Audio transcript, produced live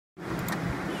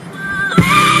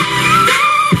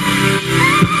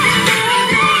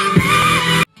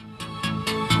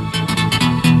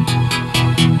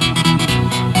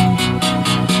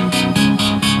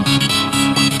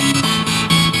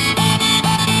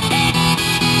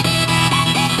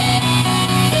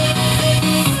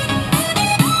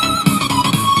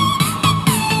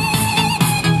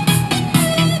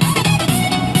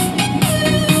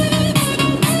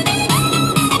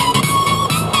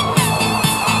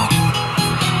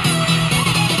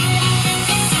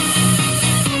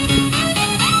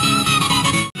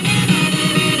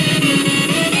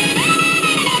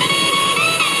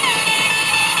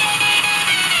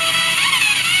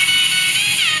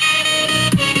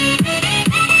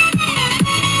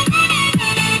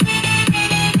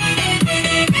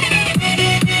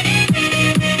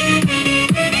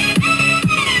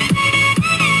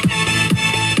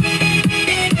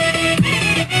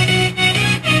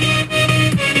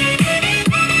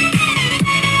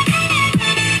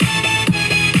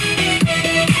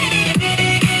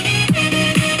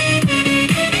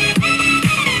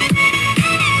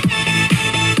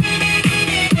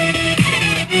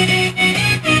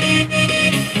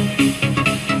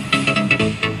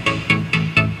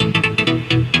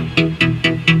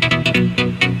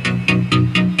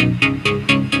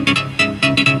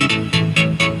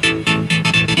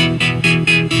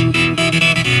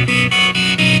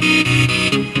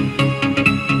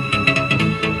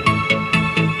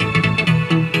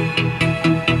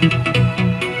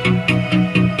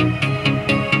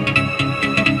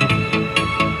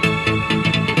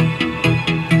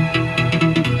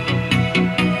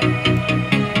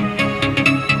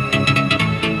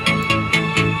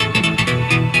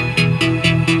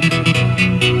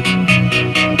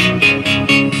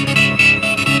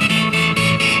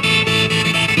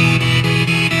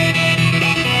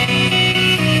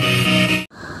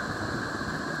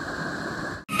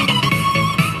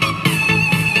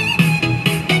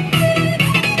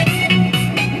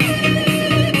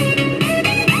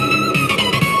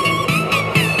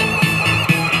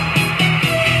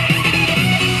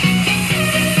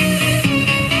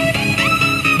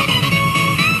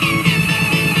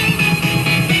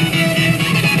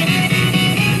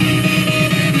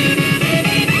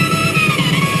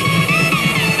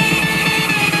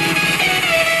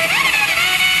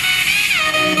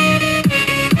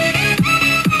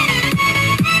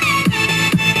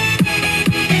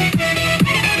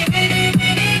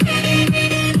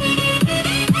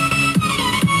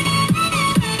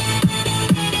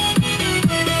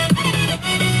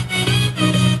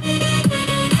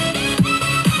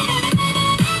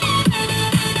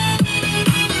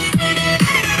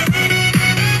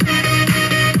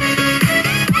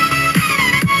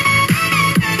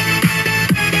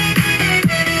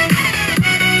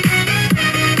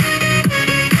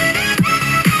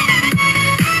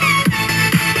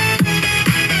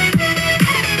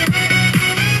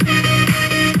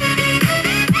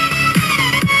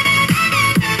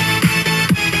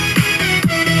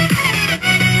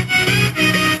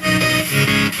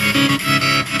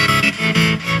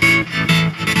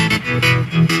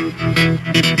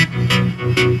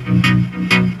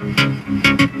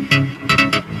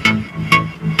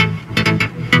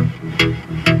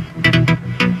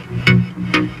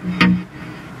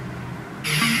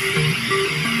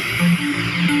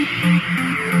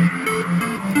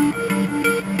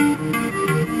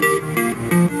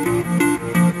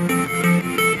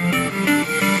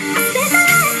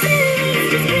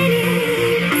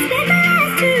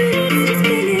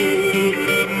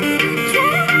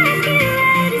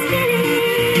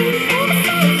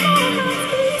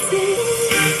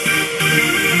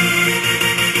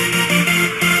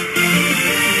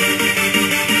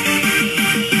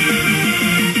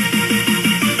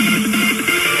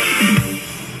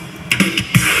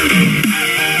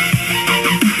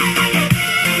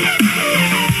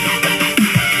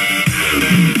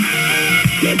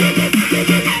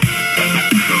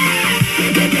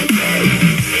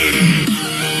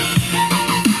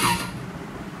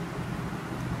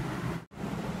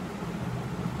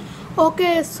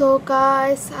Okay, so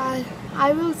guys,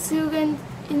 I will see you again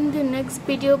in the next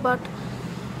video. But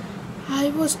I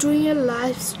was doing a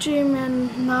live stream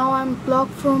and now I'm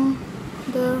blocked from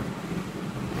there.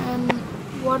 And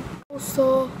what?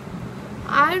 So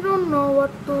I don't know what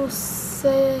to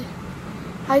say.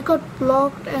 I got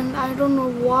blocked and I don't know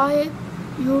why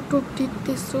YouTube did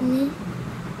this to me.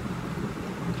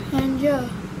 And yeah,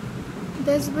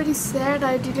 that's very sad.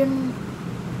 I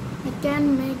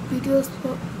can't make videos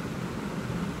for.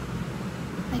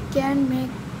 I can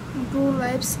do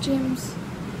live streams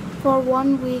for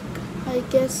 1 week, I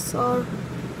guess, or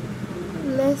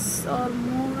less or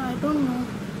more. I don't know.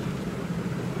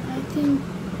 I think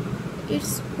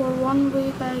it's for 1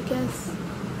 week, I guess.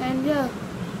 And yeah,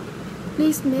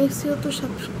 please make sure to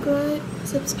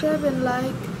subscribe and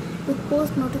like with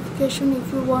post notification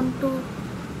if you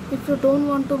don't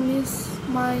want to miss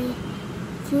my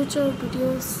future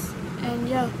videos. And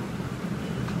yeah,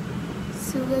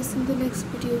 see you guys in the next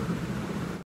video.